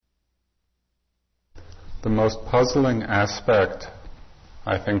The most puzzling aspect,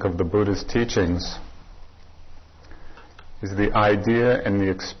 I think, of the Buddha's teachings is the idea and the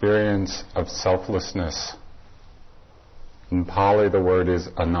experience of selflessness. In Pali, the word is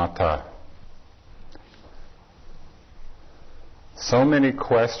anatta. So many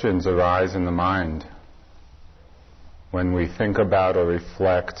questions arise in the mind when we think about or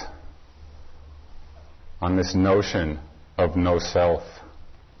reflect on this notion of no self.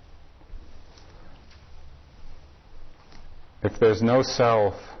 If there's no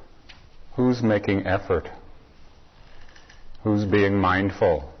self, who's making effort? Who's being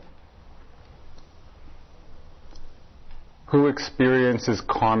mindful? Who experiences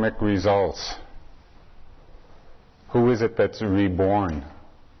karmic results? Who is it that's reborn?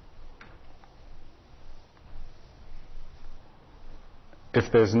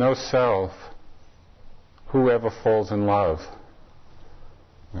 If there's no self, who ever falls in love?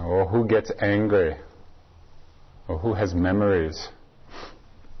 Or who gets angry? Or who has memories?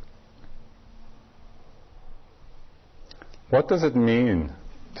 What does it mean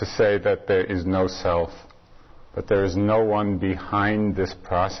to say that there is no self, that there is no one behind this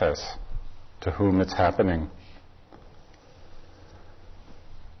process to whom it's happening?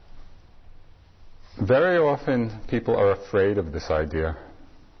 Very often people are afraid of this idea.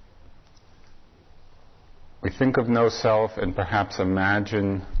 We think of no self and perhaps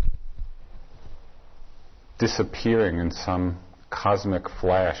imagine disappearing in some cosmic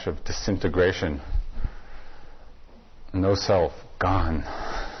flash of disintegration. No self, gone.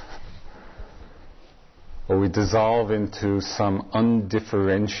 Or we dissolve into some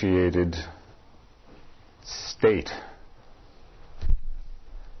undifferentiated state.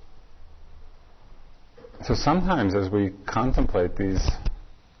 So sometimes as we contemplate these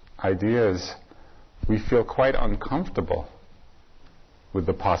ideas, we feel quite uncomfortable with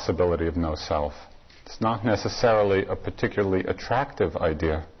the possibility of no self. It's not necessarily a particularly attractive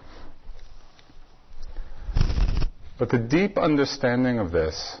idea. But the deep understanding of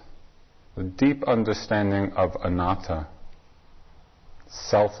this, the deep understanding of anatta,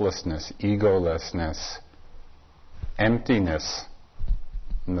 selflessness, egolessness, emptiness,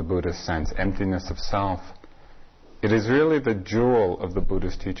 in the Buddhist sense, emptiness of self, it is really the jewel of the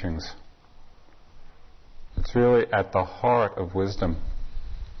Buddhist teachings. It's really at the heart of wisdom.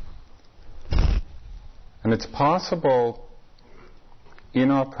 And it's possible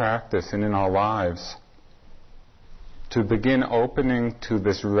in our practice and in our lives to begin opening to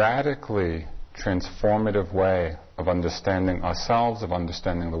this radically transformative way of understanding ourselves, of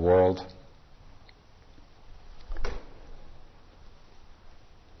understanding the world.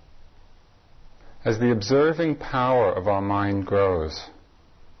 As the observing power of our mind grows,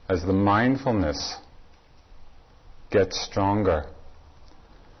 as the mindfulness gets stronger,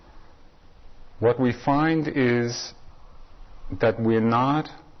 what we find is that we're not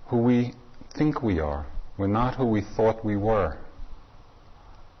who we think we are. We're not who we thought we were.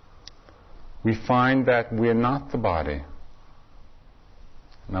 We find that we're not the body.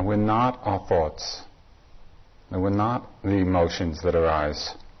 Now, we're not our thoughts. Now, we're not the emotions that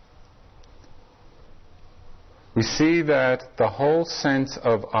arise. We see that the whole sense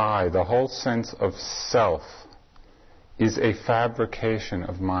of I, the whole sense of self, is a fabrication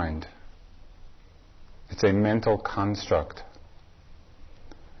of mind. It's a mental construct.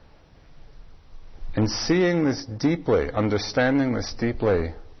 And seeing this deeply, understanding this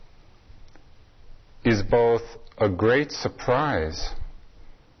deeply, is both a great surprise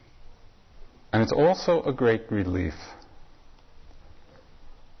and it's also a great relief.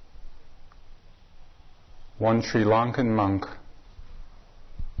 One Sri Lankan monk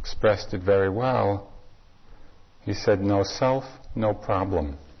expressed it very well. He said, "No self, no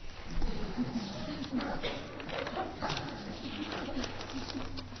problem."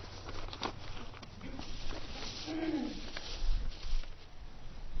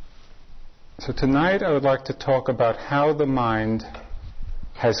 So tonight I would like to talk about how the mind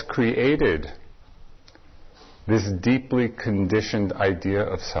has created this deeply conditioned idea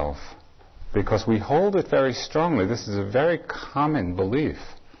of self. Because we hold it very strongly. This is a very common belief.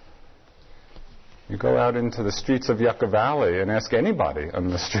 You go out into the streets of Yucca Valley and ask anybody on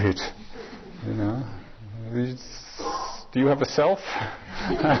the street, do you have a self?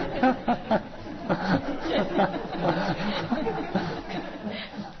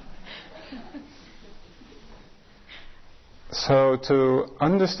 So to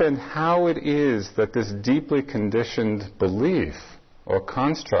understand how it is that this deeply conditioned belief or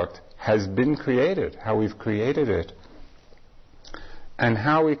construct has been created, how we've created it, and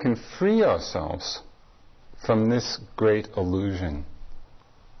how we can free ourselves from this great illusion.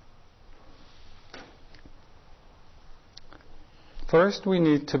 First, we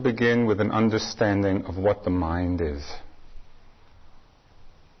need to begin with an understanding of what the mind is.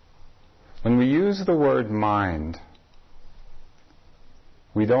 When we use the word mind,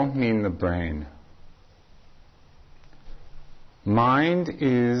 we don't mean the brain. Mind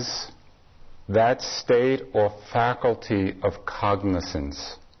is that state or faculty of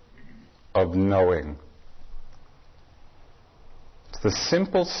cognizance, of knowing. It's the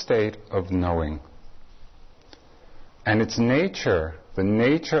simple state of knowing. And its nature, the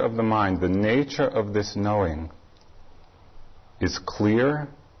nature of the mind, the nature of this knowing is clear,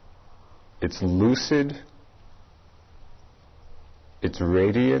 it's lucid, it's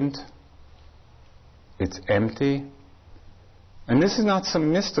radiant, it's empty. And this is not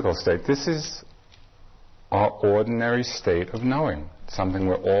some mystical state. This is our ordinary state of knowing, something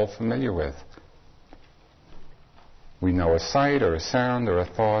we're all familiar with. We know a sight or a sound or a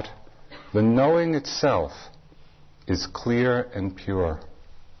thought. The knowing itself is clear and pure.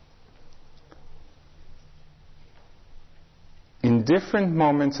 In different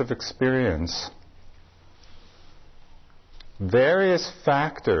moments of experience, various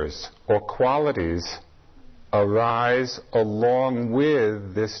factors or qualities arise along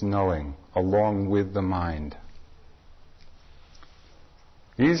with this knowing, along with the mind.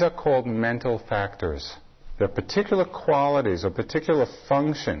 These are called mental factors. They're particular qualities or particular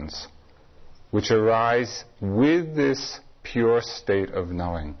functions which arise with this pure state of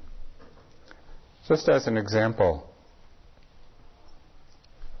knowing. Just as an example,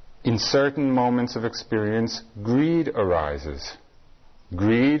 in certain moments of experience, greed arises.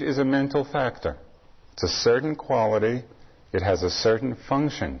 Greed is a mental factor. It's a certain quality. It has a certain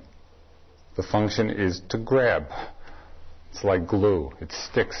function. The function is to grab. It's like glue. It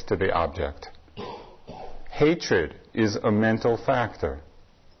sticks to the object. Hatred is a mental factor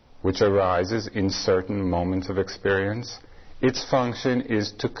which arises in certain moments of experience. Its function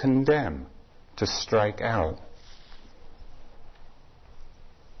is to condemn, to strike out.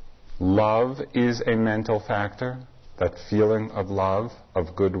 Love is a mental factor, that feeling of love,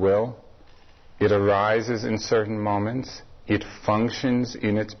 of goodwill. It arises in certain moments. It functions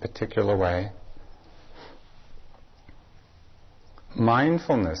in its particular way.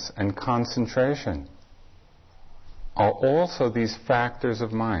 Mindfulness and concentration are also these factors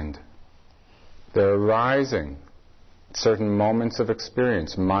of mind. They're arising at certain moments of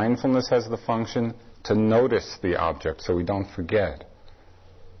experience. Mindfulness has the function to notice the object so we don't forget.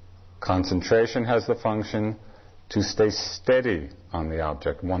 Concentration has the function to stay steady on the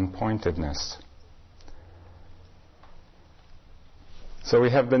object, one-pointedness. So we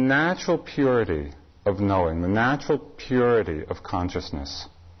have the natural purity of knowing, the natural purity of consciousness.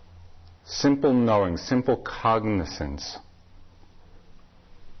 Simple knowing, simple cognizance.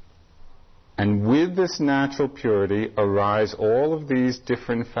 And with this natural purity arise all of these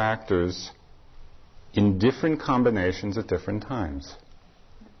different factors in different combinations at different times.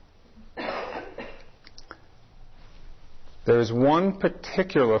 There is one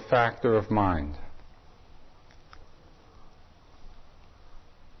particular factor of mind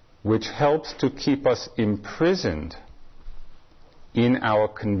which helps to keep us imprisoned in our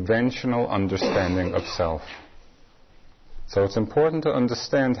conventional understanding of self. So it's important to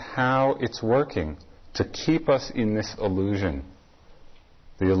understand how it's working to keep us in this illusion,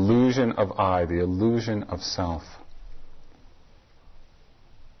 the illusion of I, the illusion of self.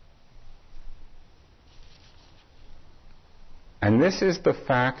 And this is the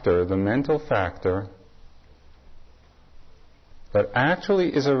factor, the mental factor, that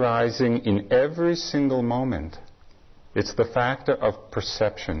actually is arising in every single moment. It's the factor of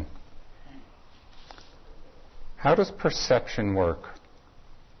perception. How does perception work?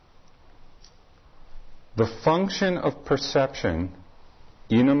 The function of perception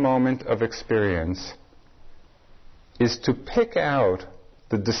in a moment of experience is to pick out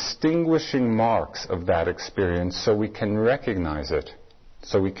the distinguishing marks of that experience so we can recognize it,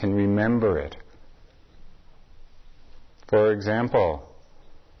 so we can remember it. For example,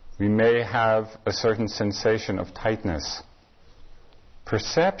 we may have a certain sensation of tightness.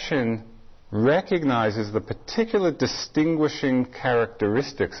 Perception recognizes the particular distinguishing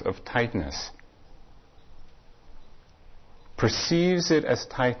characteristics of tightness, perceives it as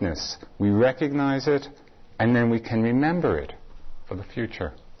tightness. We recognize it, and then we can remember it for the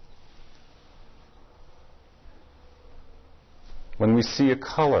future. When we see a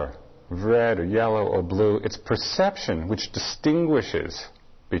color, red or yellow or blue, it's perception which distinguishes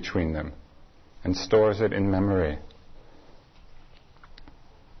between them and stores it in memory.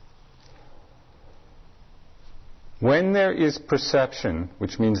 When there is perception,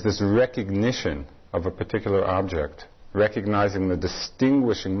 which means this recognition of a particular object, recognizing the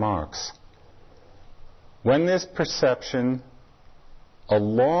distinguishing marks. When there's perception,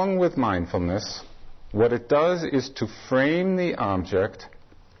 along with mindfulness, what it does is to frame the object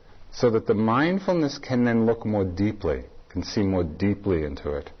so that the mindfulness can then look more deeply, can see more deeply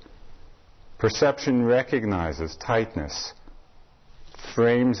into it. Perception recognizes tightness,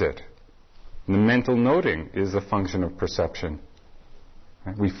 frames it. And the mental noting is a function of perception.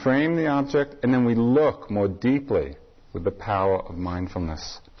 We frame the object and then we look more deeply with the power of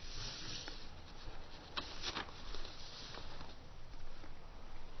mindfulness.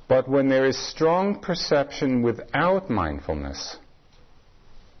 But when there is strong perception without mindfulness,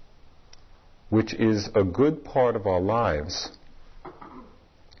 which is a good part of our lives,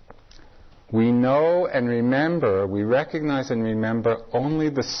 we know and remember, we recognize and remember only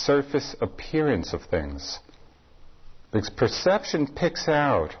the surface appearance of things. Because perception picks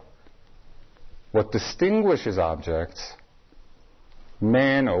out what distinguishes objects,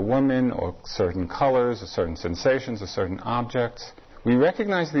 man or woman, or certain colors, or certain sensations, or certain objects. We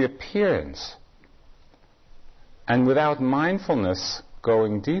recognize the appearance. And without mindfulness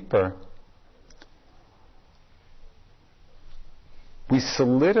going deeper, we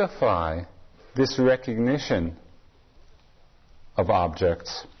solidify this recognition of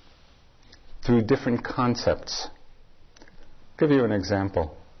objects through different concepts. I'll give you an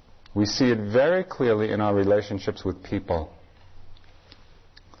example. We see it very clearly in our relationships with people.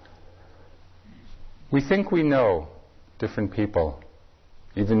 We think we know different people,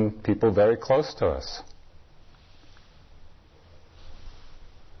 even people very close to us.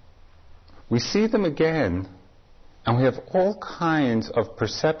 We see them again, and we have all kinds of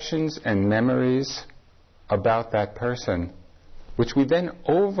perceptions and memories about that person, which we then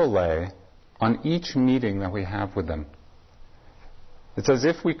overlay on each meeting that we have with them. It's as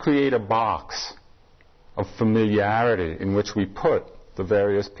if we create a box of familiarity in which we put the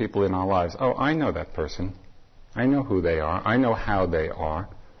various people in our lives. Oh, I know that person. I know who they are. I know how they are.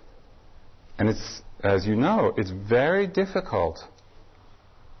 And it's, as you know, it's very difficult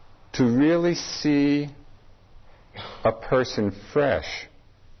to really see a person fresh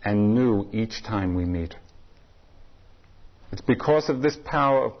and new each time we meet. It's because of this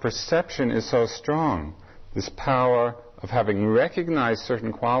power of perception is so strong, this power of having recognized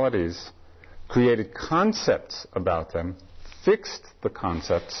certain qualities, created concepts about them, fixed the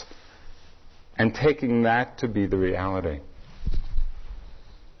concepts, and taking that to be the reality.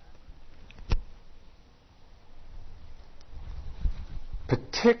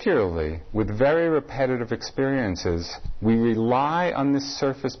 Particularly with very repetitive experiences, we rely on this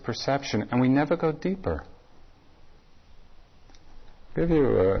surface perception and we never go deeper. I'll give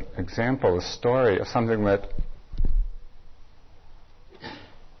you an example, a story of something that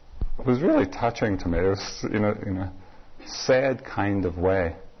was really touching to me. It was in a sad kind of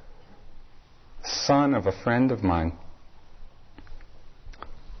way. Son of a friend of mine.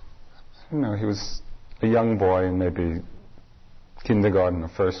 I don't know, he was a young boy, maybe kindergarten or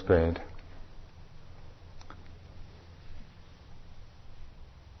first grade.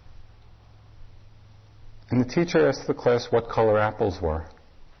 And the teacher asked the class what color apples were.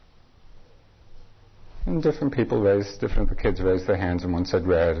 And the kids raised their hands, and one said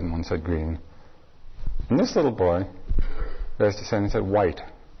red and one said green. And this little boy raised his hand and said white.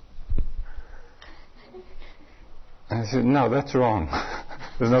 And I said, no, that's wrong.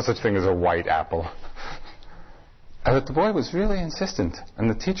 There's no such thing as a white apple. But the boy was really insistent, and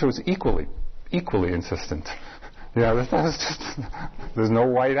the teacher was equally insistent. That was just, there's no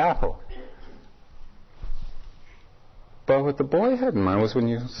white apple. But what the boy had in mind was when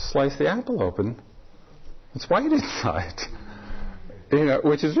you slice the apple open, it's white inside.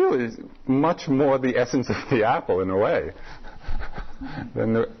 Which is really much more the essence of the apple in a way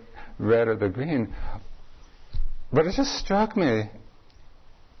than the red or the green. But it just struck me.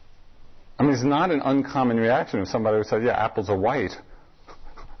 I mean, it's not an uncommon reaction if somebody would say, yeah, apples are white.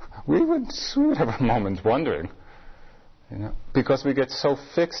 we would have a moment's wondering. Because we get so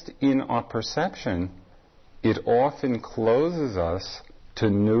fixed in our perception, it often closes us to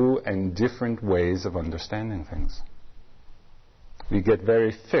new and different ways of understanding things. We get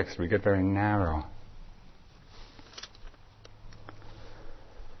very fixed, we get very narrow.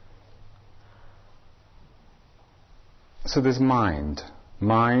 So there's mind.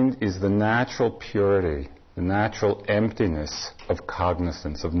 Mind is the natural purity, the natural emptiness of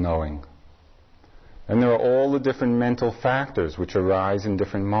cognizance, of knowing. And there are all the different mental factors which arise in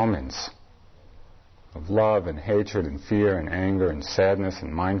different moments of love and hatred and fear and anger and sadness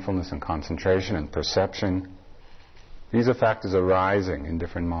and mindfulness and concentration and perception. These are factors arising in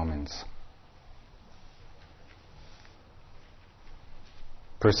different moments.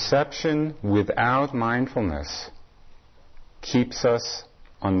 Perception without mindfulness keeps us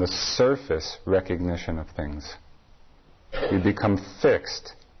on the surface recognition of things. We become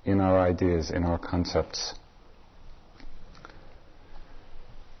fixed in our ideas, in our concepts.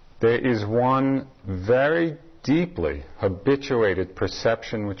 There is one very deeply habituated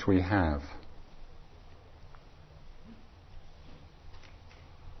perception which we have.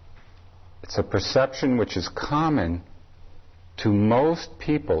 It's a perception which is common to most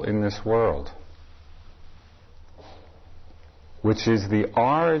people in this world, which is the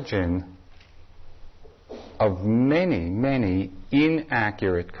origin of many, many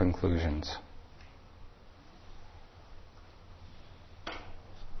inaccurate conclusions.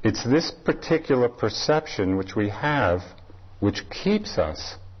 It's this particular perception which we have which keeps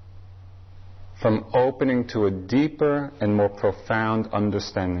us from opening to a deeper and more profound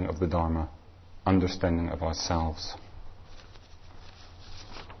understanding of the Dharma, understanding of ourselves.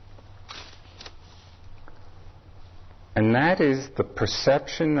 And that is the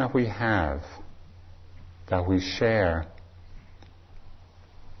perception that we have, that we share,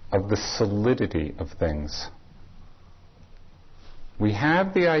 of the solidity of things. We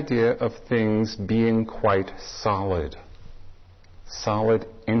have the idea of things being quite solid, solid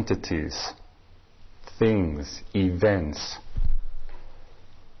entities, things, events.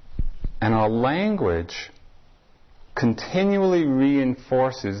 And our language continually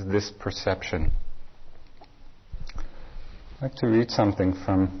reinforces this perception. I'd like to read something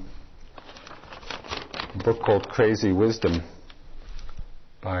from a book called Crazy Wisdom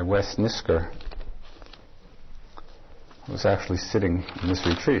by Wes Nisker, who was actually sitting in this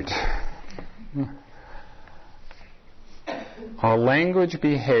retreat. Our language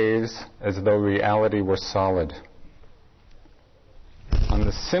behaves as though reality were solid. On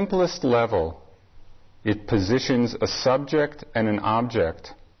the simplest level, it positions a subject and an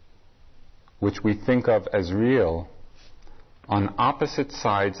object, which we think of as real, on opposite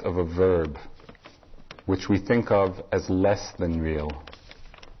sides of a verb, which we think of as less than real.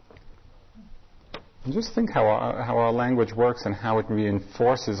 And just think how our language works and how it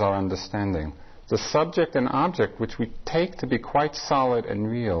reinforces our understanding. The subject and object, which we take to be quite solid and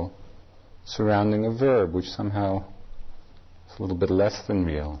real, surrounding a verb, which somehow is a little bit less than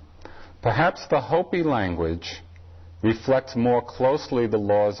real. Perhaps the Hopi language reflects more closely the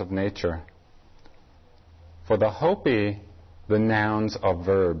laws of nature. For the Hopi, the nouns are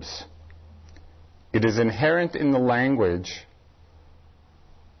verbs. It is inherent in the language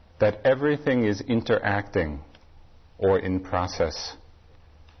that everything is interacting or in process.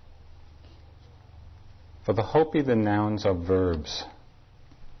 For the Hopi, the nouns are verbs.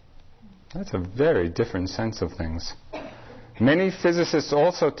 That's a very different sense of things. Many physicists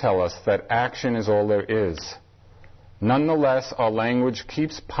also tell us that action is all there is. Nonetheless, our language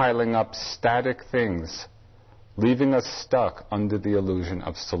keeps piling up static things, leaving us stuck under the illusion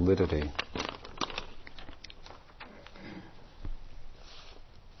of solidity.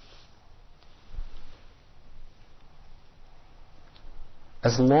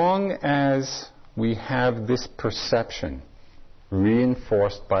 As long as we have this perception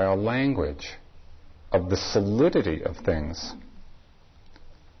reinforced by our language of the solidity of things,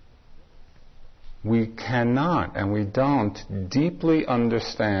 we cannot and we don't deeply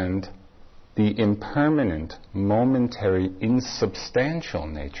understand the impermanent, momentary, insubstantial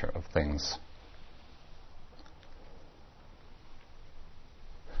nature of things.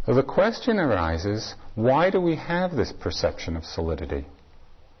 So the question arises, why do we have this perception of solidity?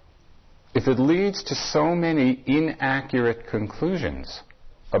 If it leads to so many inaccurate conclusions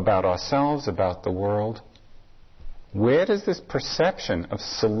about ourselves, about the world, where does this perception of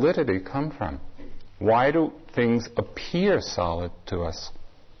solidity come from? Why do things appear solid to us?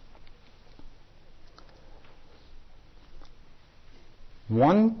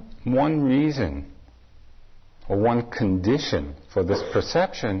 One reason or one condition for this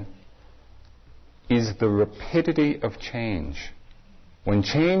perception is the rapidity of change. When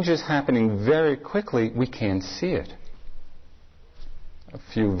change is happening very quickly, we can't see it. A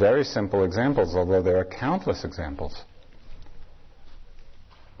few very simple examples, although there are countless examples.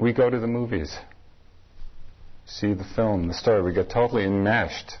 We go to the movies, see the film, the story, we get totally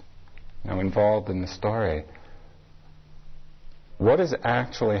enmeshed, involved in the story. What is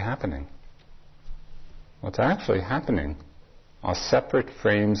actually happening? What's actually happening are separate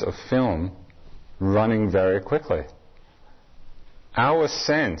frames of film running very quickly. Our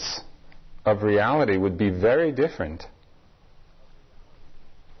sense of reality would be very different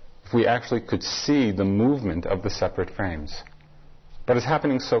if we actually could see the movement of the separate frames. But it's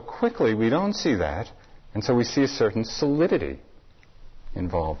happening so quickly, we don't see that, and so we see a certain solidity.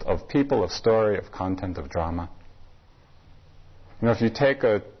 involved, of people, of story, of content, of drama. You know, if you take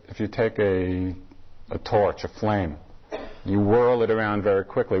a torch, a flame, you whirl it around very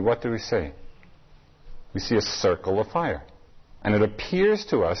quickly, what do we see? We see a circle of fire. And it appears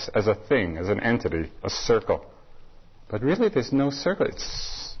to us as a thing, as an entity, a circle. But really there's no circle.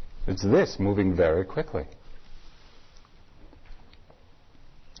 It's this moving very quickly.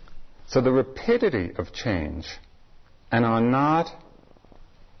 So the rapidity of change and our not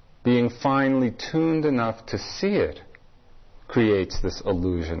being finely tuned enough to see it creates this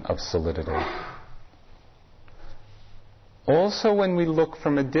illusion of solidity. Also, when we look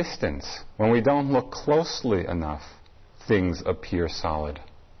from a distance, when we don't look closely enough, things appear solid.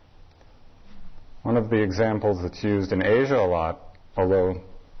 One of the examples that's used in Asia a lot, although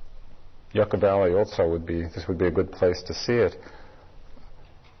Yucca Valley also would be a good place to see it.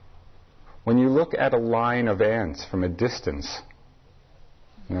 When you look at a line of ants from a distance,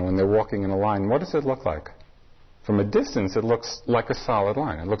 you know, when they're walking in a line, what does it look like? From a distance, it looks like a solid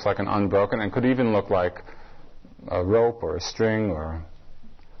line. It looks like an unbroken, and could even look like a rope or a string, or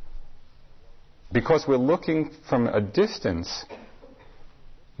because we're looking from a distance,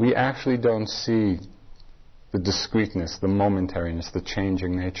 we actually don't see the discreteness, the momentariness, the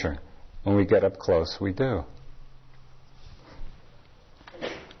changing nature. When we get up close, we do.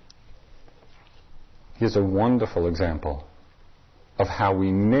 Here's a wonderful example of how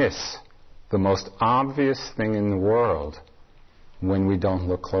we miss the most obvious thing in the world when we don't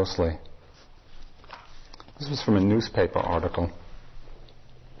look closely. This was from a newspaper article.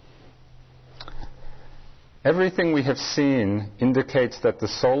 Everything we have seen indicates that the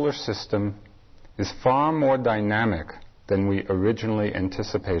solar system is far more dynamic than we originally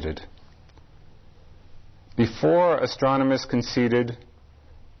anticipated. Before, astronomers conceded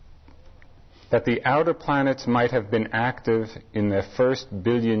that the outer planets might have been active in their first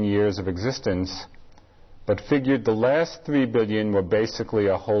billion years of existence, but figured the last 3 billion were basically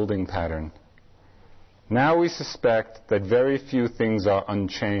a holding pattern. Now we suspect that very few things are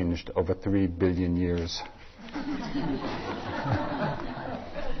unchanged over 3 billion years.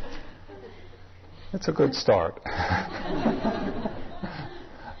 It's a good start.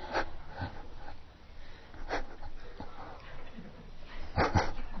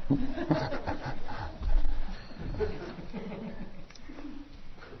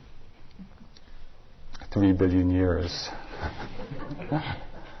 $3 billion years.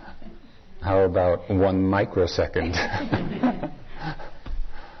 How about 1 microsecond?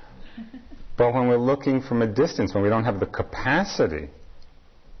 But when we're looking from a distance, when we don't have the capacity,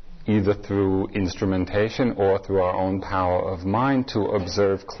 either through instrumentation or through our own power of mind, to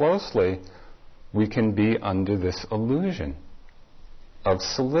observe closely, we can be under this illusion of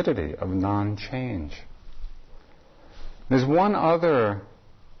solidity, of non-change. There's one other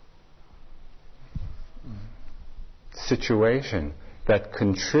situation that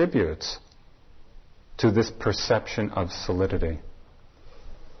contributes to this perception of solidity.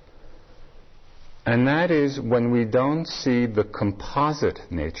 And that is when we don't see the composite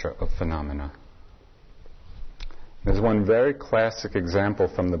nature of phenomena. There's one very classic example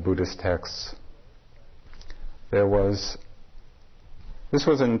from the Buddhist texts. This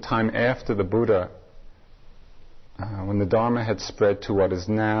was in time after the Buddha, when the Dharma had spread to what is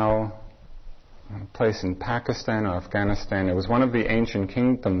now a place in Pakistan or Afghanistan. It was one of the ancient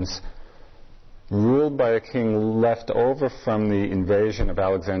kingdoms ruled by a king left over from the invasion of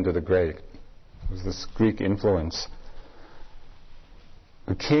Alexander the Great. It was this Greek influence.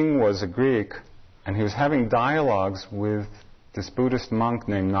 The king was a Greek, and he was having dialogues with this Buddhist monk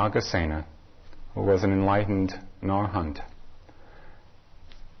named Nagasena, who was an enlightened Arhat.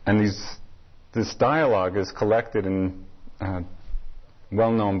 And this dialogue is collected in a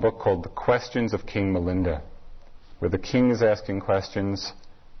well-known book called The Questions of King Milinda, where the king is asking questions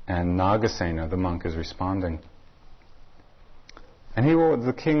and Nagasena, the monk, is responding. And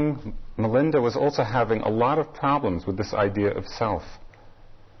the king Milinda was also having a lot of problems with this idea of self.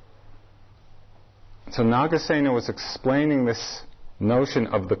 So Nagasena was explaining this notion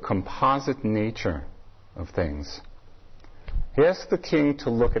of the composite nature of things. He asked the king to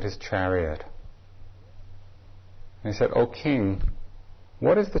look at his chariot. And he said, "O king,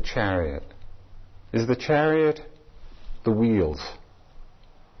 what is the chariot? Is the chariot the wheels?"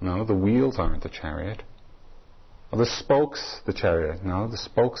 No, the wheels aren't the chariot. Are the spokes the chariot? No, the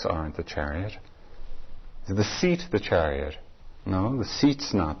spokes aren't the chariot. Is the seat the chariot? No, the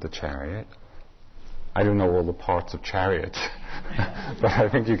seat's not the chariot. I don't know all the parts of chariots, but I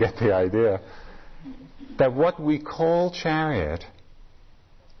think you get the idea. That what we call chariot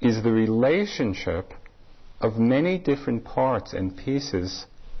is the relationship of many different parts and pieces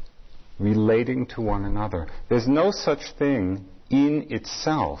relating to one another. There's no such thing in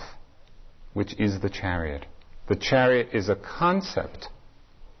itself which is the chariot. The chariot is a concept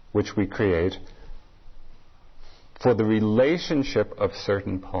which we create for the relationship of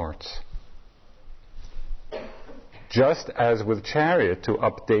certain parts. Just as with chariot, to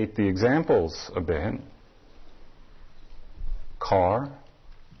update the examples a bit, car,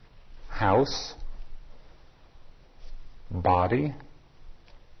 house, body,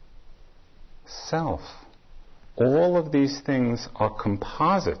 self. All of these things are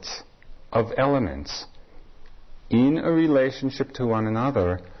composites of elements in a relationship to one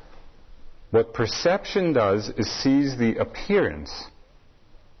another. What perception does is sees the appearance.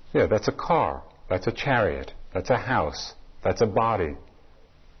 Yeah, that's a car, that's a chariot, that's a house, that's a body,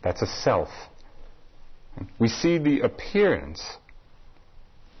 that's a self. We see the appearance,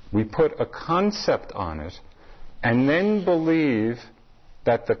 we put a concept on it, and then believe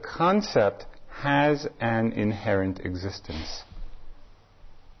that the concept has an inherent existence.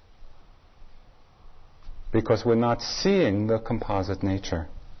 Because we're not seeing the composite nature.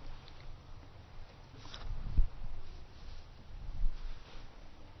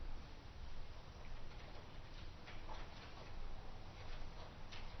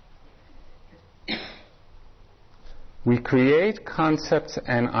 We create concepts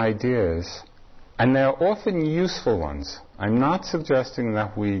and ideas, and they're often useful ones. I'm not suggesting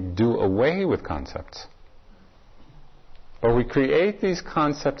that we do away with concepts. But we create these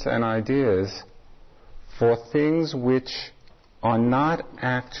concepts and ideas for things which are not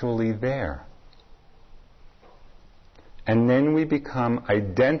actually there. And then we become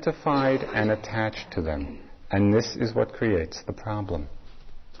identified and attached to them. And this is what creates the problem.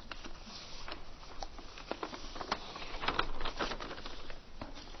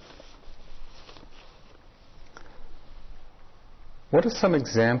 What are some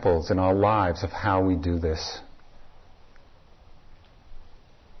examples in our lives of how we do this?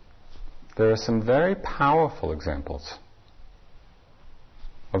 There are some very powerful examples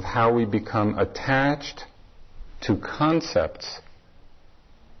of how we become attached to concepts,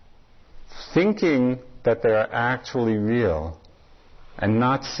 thinking that they are actually real, and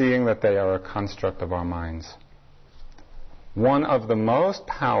not seeing that they are a construct of our minds. One of the most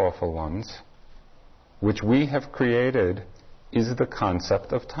powerful ones, which we have created, is the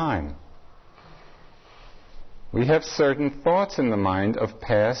concept of time. We have certain thoughts in the mind of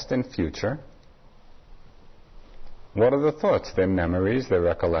past and future. What are the thoughts? They're memories, they're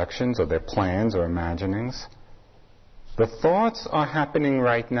recollections, or they're plans or imaginings. The thoughts are happening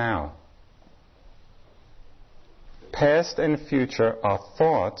right now. Past and future are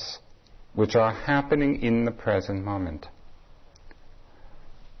thoughts which are happening in the present moment.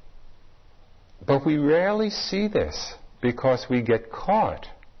 But we rarely see this because we get caught,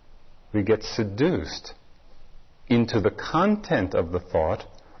 we get seduced into the content of the thought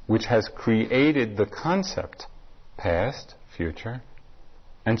which has created the concept, past, future,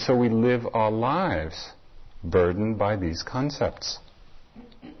 and so we live our lives burdened by these concepts.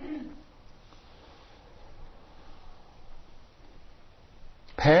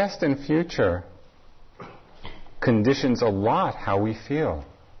 Past and future conditions a lot how we feel.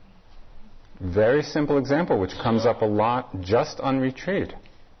 Very simple example which comes up a lot just on retreat.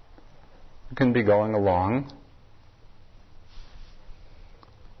 You can be going along,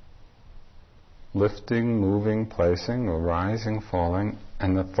 lifting, moving, placing, or rising, falling,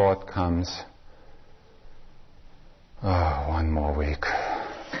 and the thought comes, oh, one more week.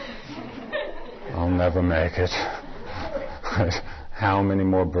 I'll never make it. How many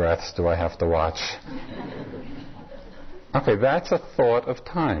more breaths do I have to watch? Okay, that's a thought of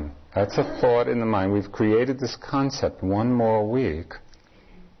time. That's a thought in the mind. We've created this concept, one more week.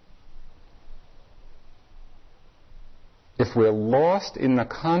 If we're lost in the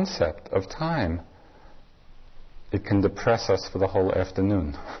concept of time, it can depress us for the whole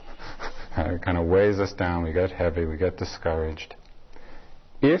afternoon. It kind of weighs us down, we get heavy, we get discouraged.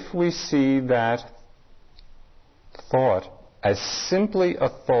 If we see that thought as simply a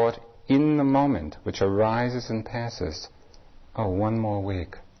thought in the moment, which arises and passes, oh, one more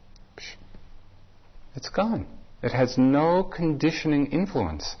week, it's gone. It has no conditioning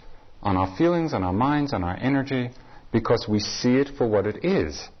influence on our feelings, on our minds, on our energy, because we see it for what it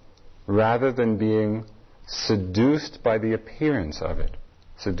is, rather than being seduced by the appearance of it,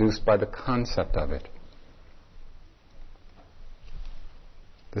 seduced by the concept of it.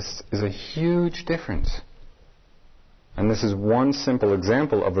 This is a huge difference. And this is one simple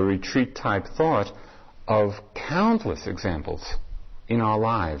example of a retreat-type thought of countless examples in our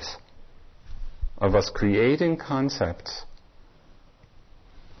lives of us creating concepts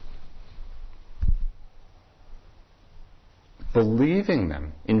believing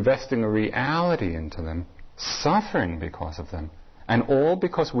them, investing a reality into them, suffering because of them, and all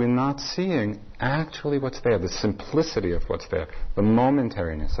because we're not seeing actually what's there, the simplicity of what's there, the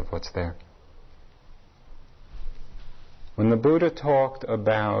momentariness of what's there. When the Buddha talked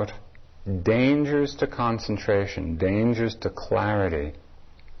about dangers to concentration, dangers to clarity,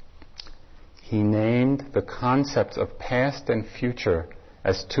 he named the concepts of past and future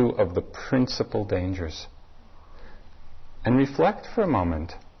as two of the principal dangers. And reflect for a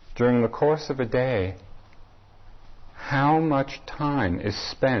moment, during the course of a day, how much time is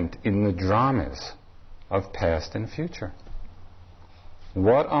spent in the dramas of past and future.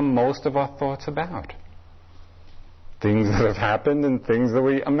 What are most of our thoughts about? Things that have happened and things that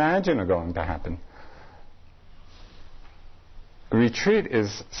we imagine are going to happen. A retreat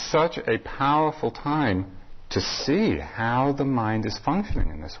is such a powerful time to see how the mind is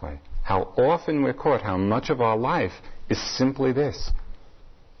functioning in this way. How often we're caught, how much of our life is simply this.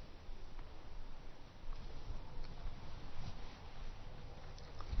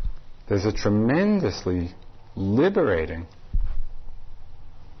 There's a tremendously liberating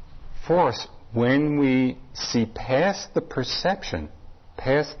force when we see past the perception,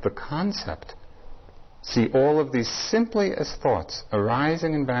 past the concept, see all of these simply as thoughts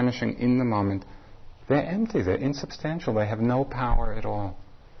arising and vanishing in the moment. They're empty, they're insubstantial, they have no power at all.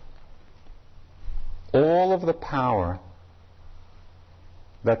 All of the power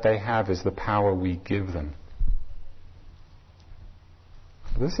that they have is the power we give them.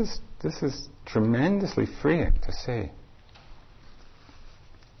 This is tremendously freeing to see.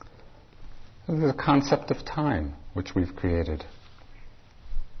 There's a concept of time which we've created.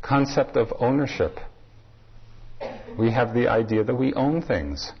 Concept of ownership. We have the idea that we own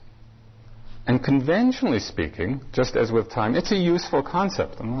things. And conventionally speaking, just as with time, it's a useful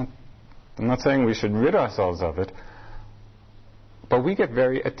concept. I'm not saying we should rid ourselves of it, but we get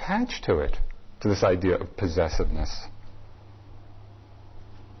very attached to it, to this idea of possessiveness.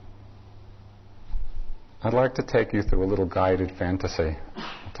 I'd like to take you through a little guided fantasy.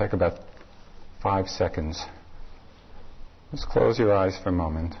 It'll take about 5 seconds. Just close your eyes for a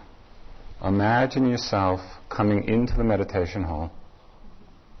moment. Imagine yourself coming into the meditation hall.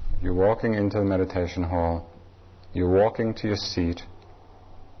 You're walking into the meditation hall. You're walking to your seat,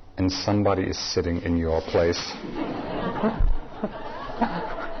 and somebody is sitting in your place.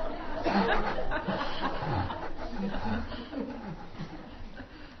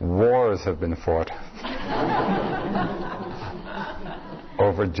 Wars have been fought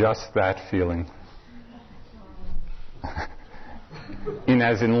over just that feeling. In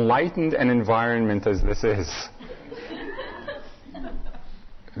as enlightened an environment as this is,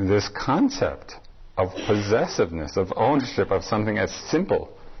 this concept of possessiveness, of ownership of something as simple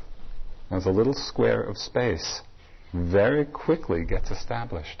as a little square of space very quickly gets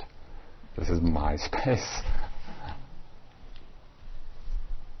established. This is my space.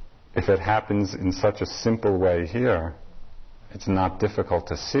 If it happens in such a simple way here, it's not difficult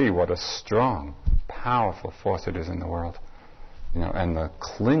to see what a strong, powerful force it is in the world. And the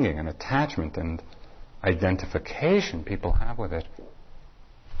clinging and attachment and identification people have with it.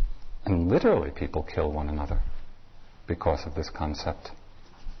 And literally people kill one another because of this concept.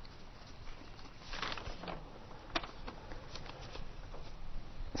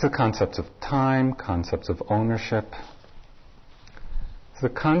 It's the concepts of time, concepts of ownership, the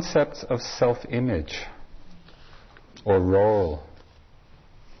concepts of self-image or role.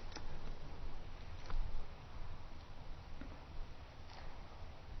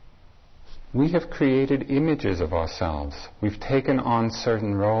 We have created images of ourselves. We've taken on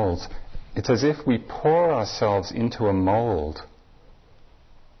certain roles. It's as if we pour ourselves into a mold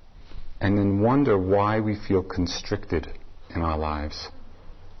and then wonder why we feel constricted in our lives.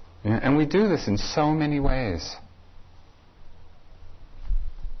 And we do this in so many ways.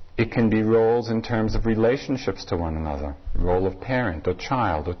 It can be roles in terms of relationships to one another, role of parent or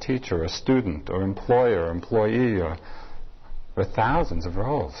child or teacher or student or employer or employee, or there are thousands of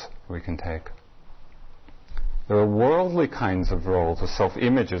roles we can take. There are worldly kinds of roles or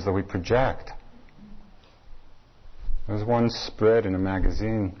self-images that we project. There was one spread in a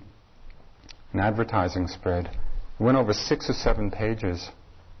magazine, an advertising spread. It went over 6 or 7 pages.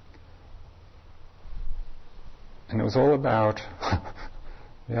 And it was all about,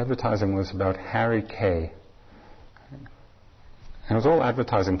 the advertising was about Harry Kay. And it was all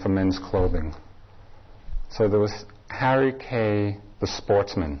advertising for men's clothing. So there was Harry Kay, the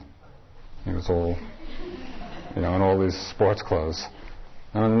sportsman. He was all, in all his sports clothes.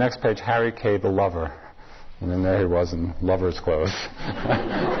 And on the next page, Harry K. the lover. And then there he was in lover's clothes.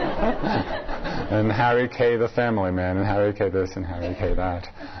 And Harry K. the family man, and Harry K. this, and Harry K. that.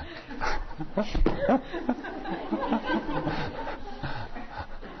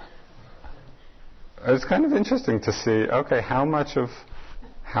 It's kind of interesting to see, okay, how much of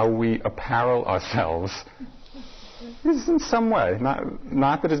how we apparel ourselves is in some way,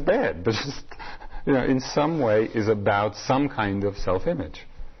 not that it's bad, but just, in some way is about some kind of self-image.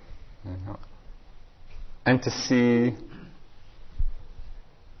 And to see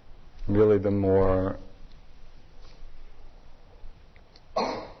really the more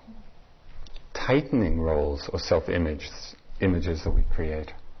tightening roles or images that we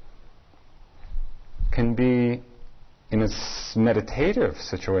create can be in a meditative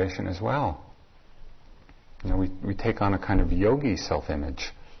situation as well. We take on a kind of yogi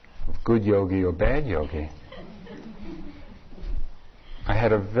self-image of good yogi or bad yogi. I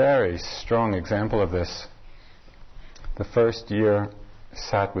had a very strong example of this. The first year I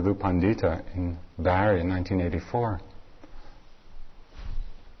sat with U Pandita in Bari in 1984.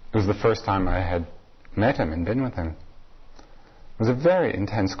 It was the first time I had met him and been with him. It was a very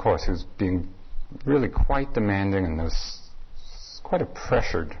intense course. He was being really quite demanding, and there was quite a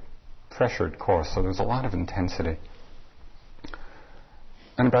pressured course, so there was a lot of intensity.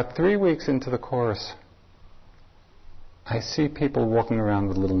 And about 3 weeks into the course, I see people walking around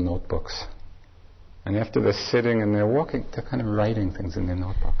with little notebooks. And after they're sitting and they're walking, they're kind of writing things in their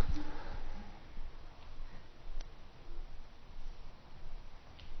notebook.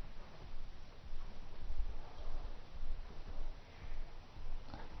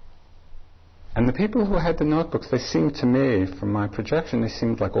 And the people who had the notebooks, they seemed to me, from my projection, they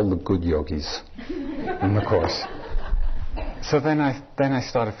seemed like all the good yogis in the course. So then I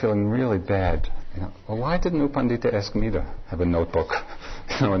started feeling really bad. Well, why didn't U Pandita ask me to have a notebook,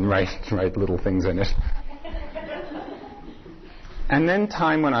 and write little things in it? And then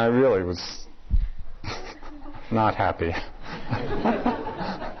time when I really was not happy.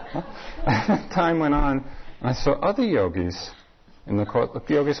 Time went on, and I saw other yogis in the court,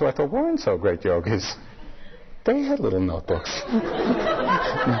 the yogis who I thought weren't so great yogis. They had little notebooks.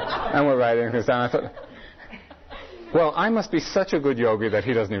 And were writing things down. I thought, well, I must be such a good yogi that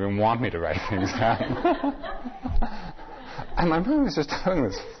he doesn't even want me to write things down. And my mind was just doing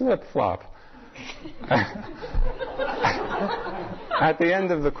this flip-flop. At the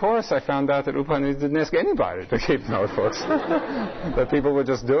end of the course, I found out that U Pandita didn't ask anybody to keep notebooks. That people were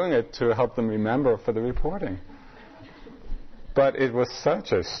just doing it to help them remember for the reporting. But it was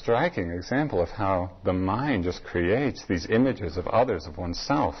such a striking example of how the mind just creates these images of others, of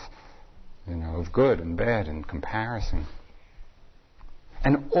oneself, of good and bad and comparison.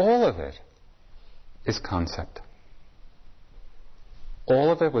 And all of it is concept.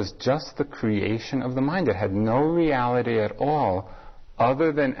 All of it was just the creation of the mind. It had no reality at all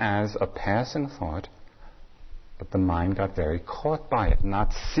other than as a passing thought, but the mind got very caught by it,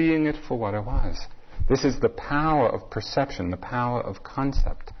 not seeing it for what it was. This is the power of perception, the power of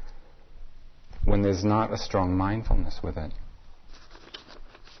concept, when there's not a strong mindfulness with it.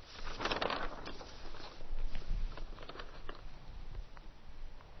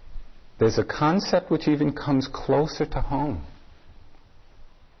 There's a concept which even comes closer to home,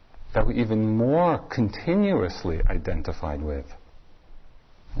 that we're even more continuously identified with.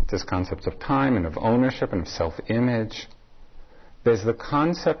 There's concepts of time and of ownership and of self-image. There's the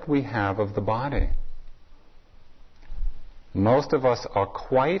concept we have of the body. Most of us are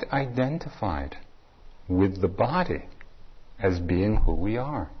quite identified with the body as being who we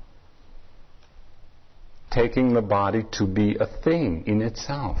are. Taking the body to be a thing in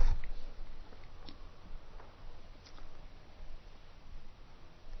itself.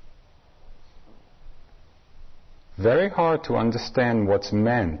 Very hard to understand what's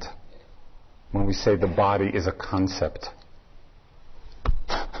meant when we say the body is a concept.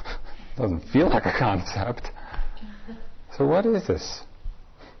 Doesn't feel like a concept. So what is this?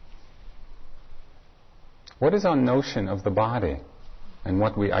 What is our notion of the body and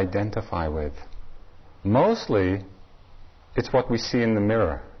what we identify with? Mostly, it's what we see in the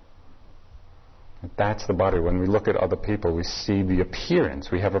mirror. That's the body. When we look at other people, we see the appearance.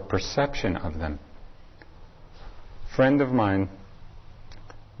 We have a perception of them. A friend of mine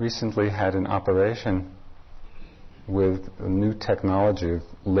recently had an operation with a new technology of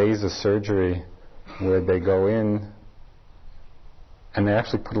laser surgery where they go in and they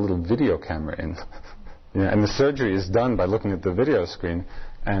actually put a little video camera in. And the surgery is done by looking at the video screen,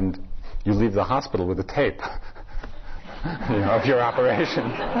 and you leave the hospital with a tape of your operation.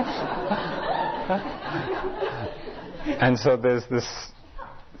 And so there's this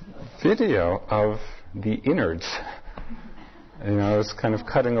video of the innards. I was kind of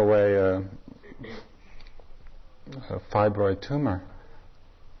cutting away a fibroid tumor.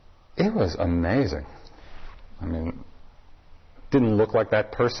 It was amazing. Didn't look like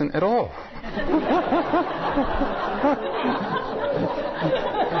that person at all.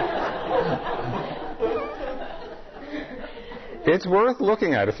 It's worth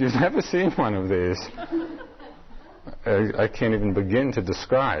looking at if you've never seen one of these. I can't even begin to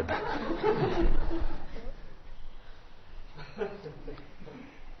describe.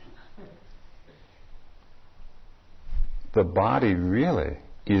 The body really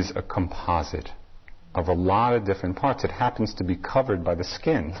is a composite of a lot of different parts. It happens to be covered by the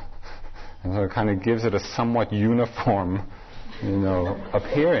skin. And so it kind of gives it a somewhat uniform,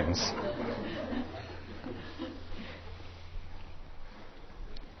 appearance.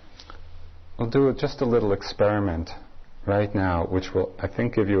 We'll do just a little experiment right now, which will, I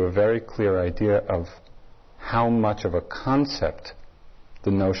think, give you a very clear idea of how much of a concept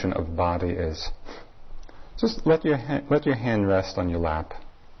the notion of body is. Just let your hand rest on your lap.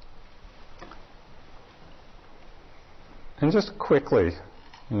 And just quickly,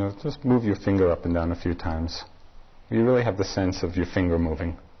 just move your finger up and down a few times. You really have the sense of your finger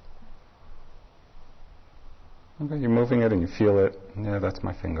moving. Okay, you're moving it and you feel it. Yeah, that's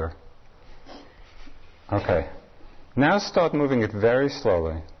my finger. Okay. Now start moving it very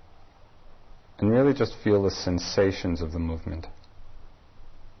slowly. And really just feel the sensations of the movement.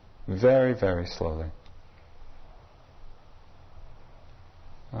 Very, very slowly.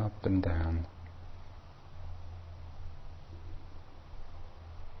 Up and down.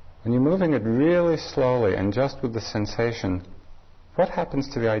 When you're moving it really slowly and just with the sensation, what happens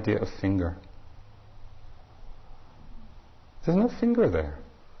to the idea of finger? There's no finger there.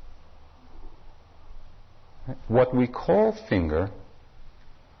 What we call finger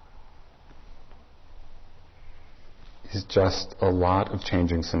is just a lot of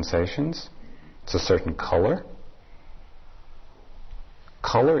changing sensations. It's a certain color.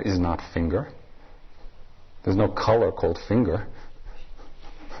 Color is not finger. There's no color called finger.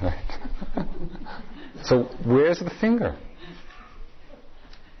 Right? So where's the finger?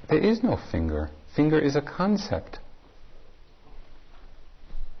 There is no finger. Finger is a concept.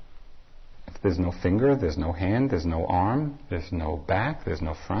 If there's no finger, there's no hand, there's no arm, there's no back, there's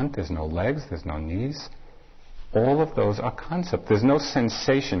no front, there's no legs, there's no knees. All of those are concepts. There's no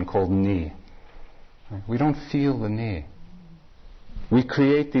sensation called knee. Right? We don't feel the knee. We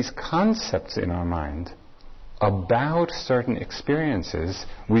create these concepts in our mind about certain experiences.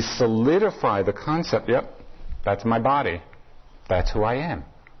 We solidify the concept, yep, that's my body. That's who I am.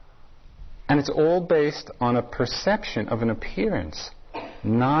 And it's all based on a perception of an appearance,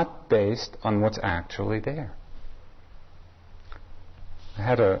 not based on what's actually there. I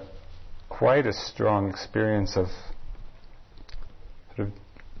had quite a strong experience of sort of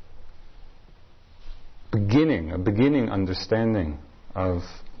a beginning understanding of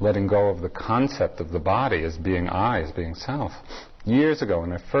letting go of the concept of the body as being I, as being self. Years ago,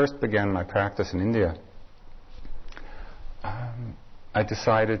 when I first began my practice in India, I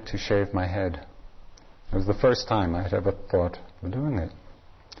decided to shave my head. It was the first time I had ever thought of doing it.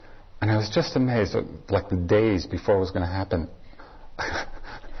 And I was just amazed, like the days before it was going to happen.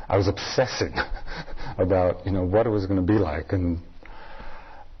 I was obsessing about, what it was going to be like. And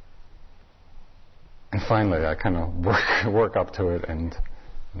finally, I kind of work up to it, and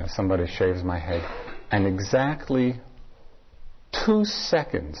somebody shaves my head. And exactly 2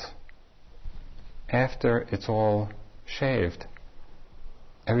 seconds after it's all shaved,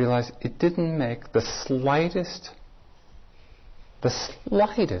 I realized it didn't make the slightest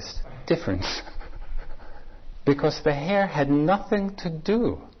difference. Because the hair had nothing to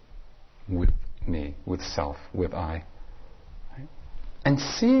do with me, with self, with I. Right? And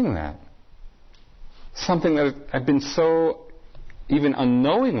seeing that, something that I've been so even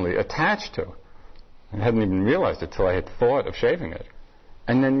unknowingly attached to, I hadn't even realized it till I had thought of shaving it,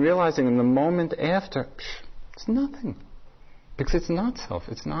 and then realizing in the moment after, it's nothing, because it's not self,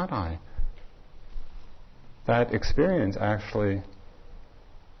 it's not I. That experience actually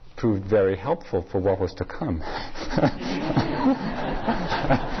proved very helpful for what was to come.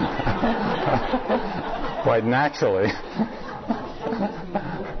 Quite naturally.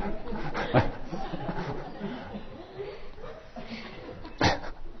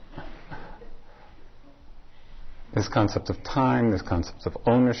 This concept of time, this concept of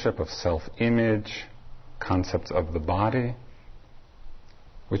ownership, of self-image, concepts of the body,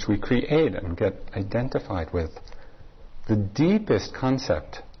 which we create and get identified with. The deepest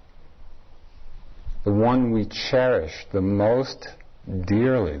concept, the one we cherish the most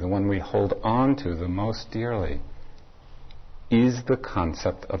dearly, the one we hold on to the most dearly, is the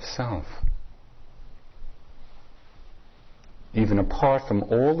concept of self. Even apart from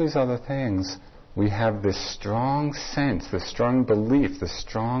all these other things, we have this strong sense, this strong belief, this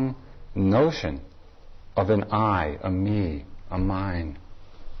strong notion of an I, a me, a mine.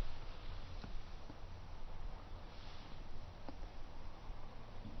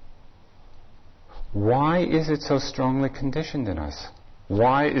 Why is it so strongly conditioned in us?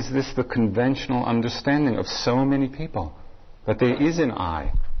 Why is this the conventional understanding of so many people? That there is an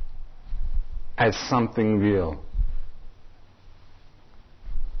I as something real.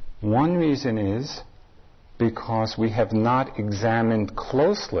 One reason is because we have not examined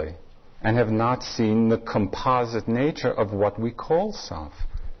closely and have not seen the composite nature of what we call self.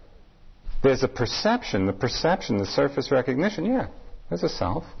 There's a perception, the surface recognition, yeah, there's a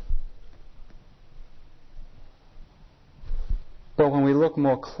self. But when we look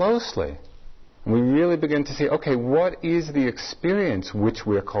more closely, and we really begin to see, okay, what is the experience which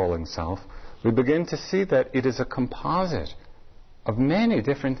we're calling self? We begin to see that it is a composite of many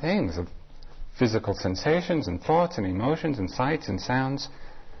different things, of physical sensations and thoughts and emotions and sights and sounds.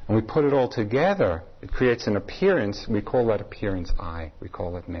 And we put it all together, it creates an appearance. We call that appearance I. We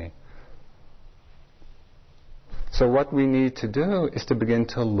call it me. So what we need to do is to begin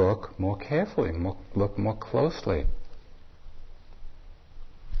to look more carefully, look more closely.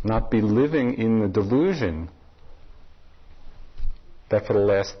 Not be living in the delusion that for the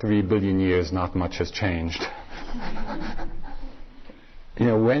last 3 billion years not much has changed.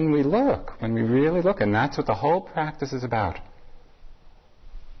 When we really look, and that's what the whole practice is about.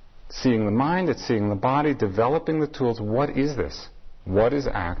 Seeing the mind, it's seeing the body, developing the tools. What is this? What is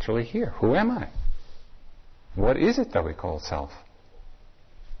actually here? Who am I? What is it that we call self?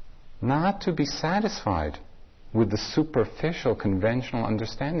 Not to be satisfied with the superficial, conventional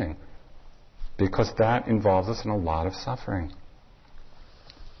understanding, because that involves us in a lot of suffering.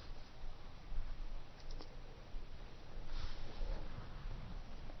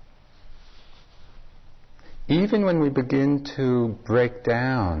 Even when we begin to break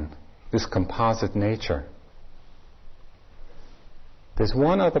down this composite nature, there's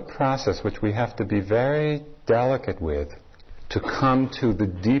one other process which we have to be very delicate with to come to the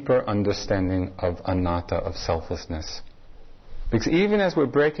deeper understanding of anatta, of selflessness. Because even as we're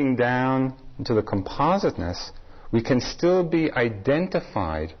breaking down into the compositeness, we can still be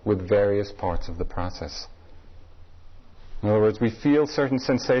identified with various parts of the process. In other words, we feel certain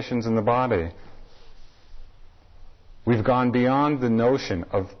sensations in the body. We've gone beyond the notion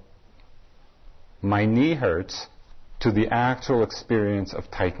of my knee hurts to the actual experience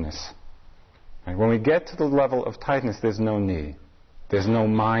of tightness. And when we get to the level of tightness, there's no knee. There's no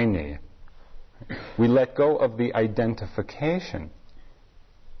my knee. We let go of the identification,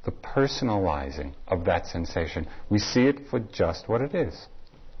 the personalizing of that sensation. We see it for just what it is.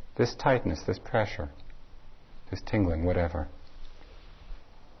 This tightness, this pressure, this tingling, whatever.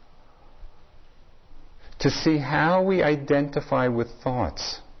 To see how we identify with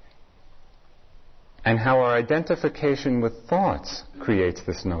thoughts and how our identification with thoughts creates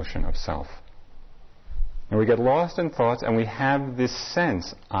this notion of self. And we get lost in thoughts and we have this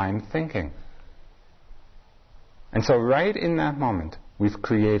sense, I'm thinking. And so right in that moment, we've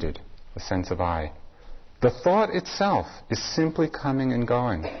created a sense of I. The thought itself is simply coming and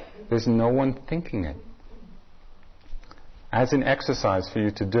going. There's no one thinking it. As an exercise for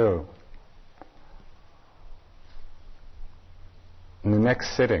you to do, in the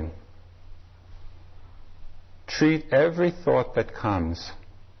next sitting, treat every thought that comes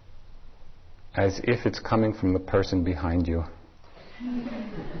as if it's coming from the person behind you.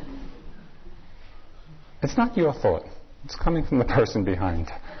 It's not your thought. It's coming from the person behind.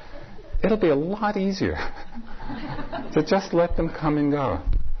 It'll be a lot easier to just let them come and go.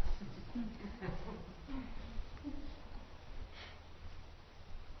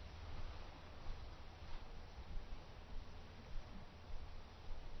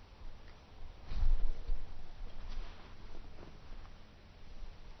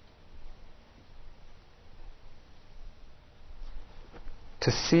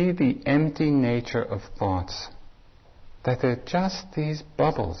 To see the empty nature of thoughts, that they're just these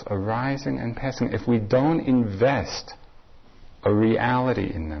bubbles arising and passing. If we don't invest a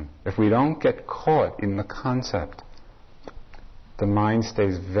reality in them, if we don't get caught in the concept, the mind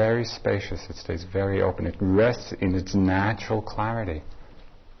stays very spacious, it stays very open, it rests in its natural clarity.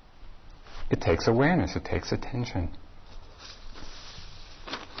 It takes awareness, it takes attention.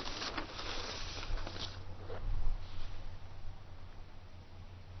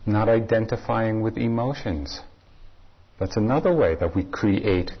 Not identifying with emotions. That's another way that we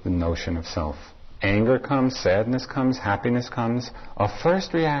create the notion of self. Anger comes, sadness comes, happiness comes. Our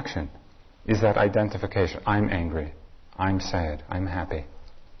first reaction is that identification. I'm angry, I'm sad, I'm happy.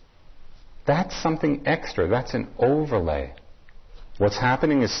 That's something extra, that's an overlay. What's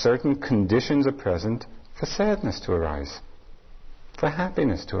happening is certain conditions are present for sadness to arise, for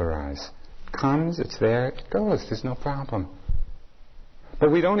happiness to arise. It comes, it's there, it goes, there's no problem.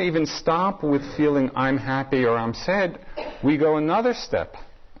 But we don't even stop with feeling I'm happy or I'm sad. We go another step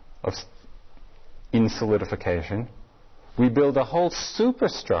in solidification. We build a whole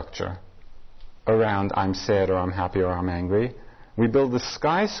superstructure around I'm sad or I'm happy or I'm angry. We build the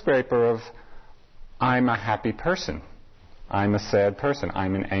skyscraper of I'm a happy person, I'm a sad person,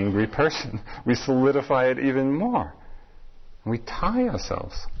 I'm an angry person. We solidify it even more. We tie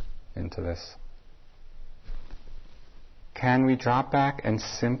ourselves into this. Can we drop back and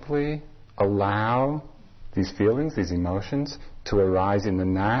simply allow these feelings, these emotions, to arise in the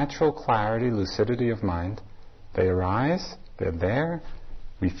natural clarity, lucidity of mind? They arise, they're there,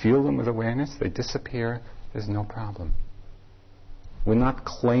 we feel them with awareness, they disappear, there's no problem. We're not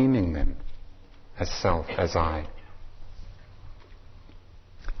claiming them as self, as I.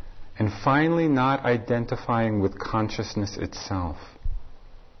 And finally, not identifying with consciousness itself.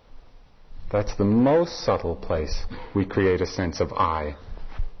 That's the most subtle place we create a sense of I.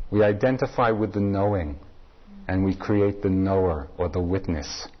 We identify with the knowing, and we create the knower or the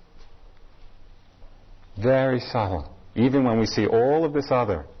witness. Very subtle. Even when we see all of this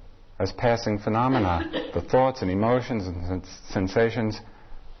other as passing phenomena, the thoughts and emotions and sensations,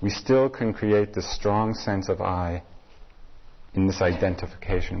 we still can create this strong sense of I in this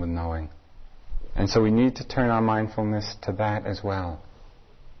identification with knowing. And so we need to turn our mindfulness to that as well.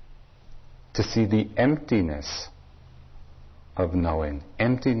 To see the emptiness of knowing,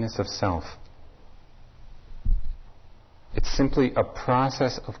 emptiness of self. It's simply a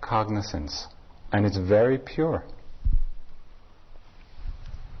process of cognizance, and it's very pure.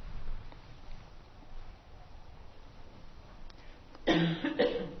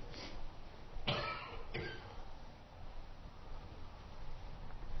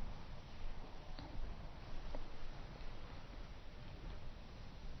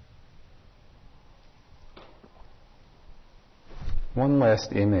 One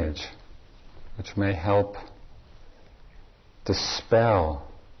last image which may help dispel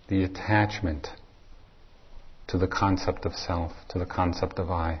the attachment to the concept of self, to the concept of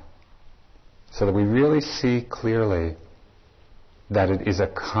I, so that we really see clearly that it is a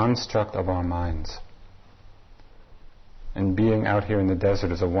construct of our minds. And being out here in the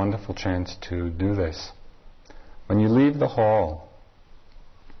desert is a wonderful chance to do this. When you leave the hall,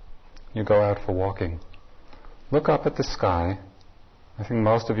 you go out for walking, look up at the sky. I think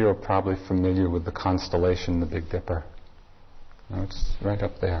most of you are probably familiar with the Constellation, the Big Dipper. It's right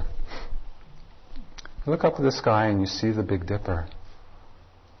up there. You look up at the sky and you see the Big Dipper.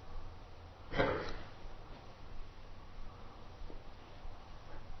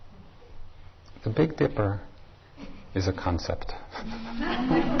 The Big Dipper is a concept.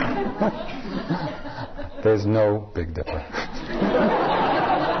 There's no Big Dipper.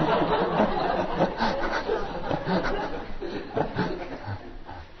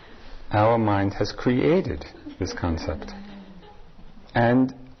 Our mind has created this concept.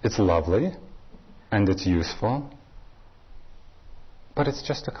 And it's lovely, and it's useful, but it's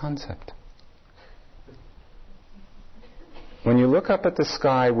just a concept. When you look up at the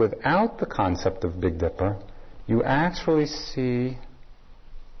sky without the concept of Big Dipper, you actually see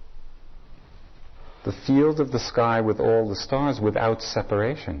the field of the sky with all the stars without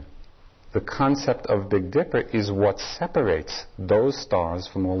separation. The concept of Big Dipper is what separates those stars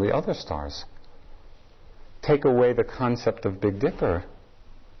from all the other stars. Take away the concept of Big Dipper,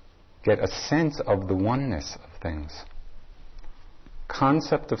 get a sense of the oneness of things.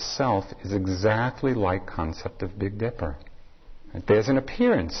 Concept of self is exactly like concept of Big Dipper. There's an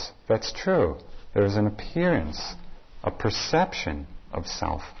appearance, that's true. There's an appearance, a perception of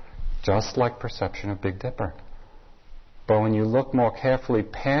self, just like perception of Big Dipper. But when you look more carefully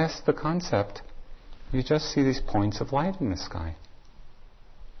past the concept, you just see these points of light in the sky.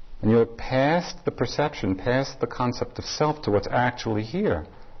 When you look past the perception, past the concept of self to what's actually here,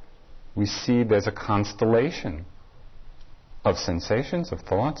 we see there's a constellation of sensations, of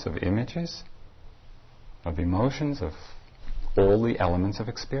thoughts, of images, of emotions, of all the elements of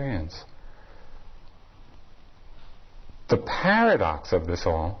experience. The paradox of this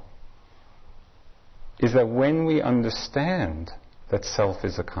all is that when we understand that self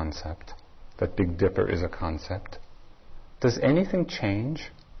is a concept, that Big Dipper is a concept, does anything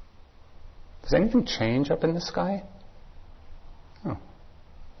change? Does anything change up in the sky?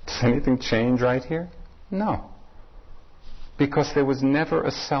 Does anything change right here? No. Because there was never a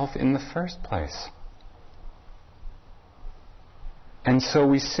self in the first place. And so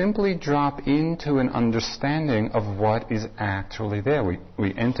we simply drop into an understanding of what is actually there.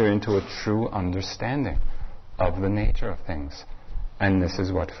 We enter into a true understanding of the nature of things. And this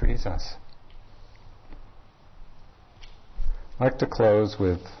is what frees us. I'd like to close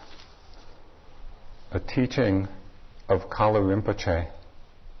with a teaching of Kalu Rinpoche,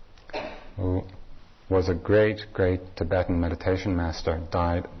 who was a great, great Tibetan meditation master,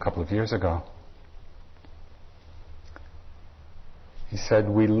 died a couple of years ago. He said,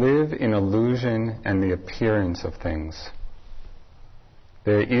 "We live in illusion and the appearance of things.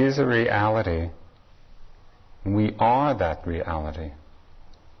 There is a reality. We are that reality.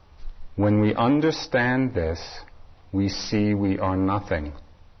 When we understand this, we see we are nothing.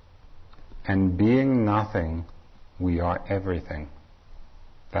 And being nothing, we are everything.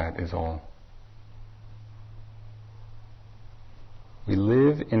 That is all." We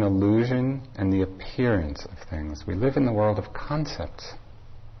live in illusion and the appearance of things. We live in the world of concepts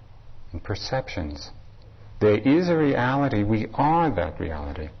and perceptions. There is a reality. We are that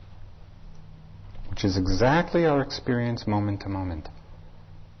reality, which is exactly our experience moment to moment.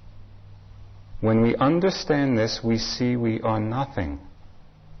 When we understand this, we see we are nothing.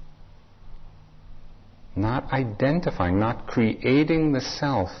 Not identifying, not creating the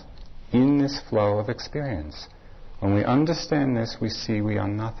self in this flow of experience. When we understand this, we see we are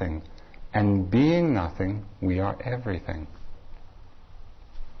nothing. And being nothing, we are everything.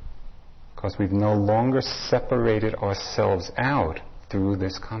 Because we've no longer separated ourselves out through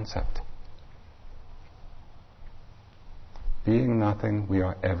this concept. Being nothing, we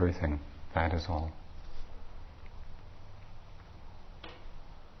are everything. That is all.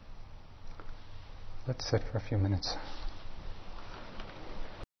 Let's sit for a few minutes.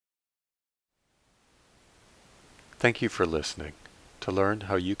 Thank you for listening. To learn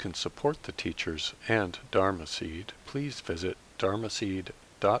how you can support the teachers and Dharma Seed, please visit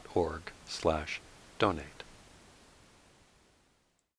dharmaseed.org/donate.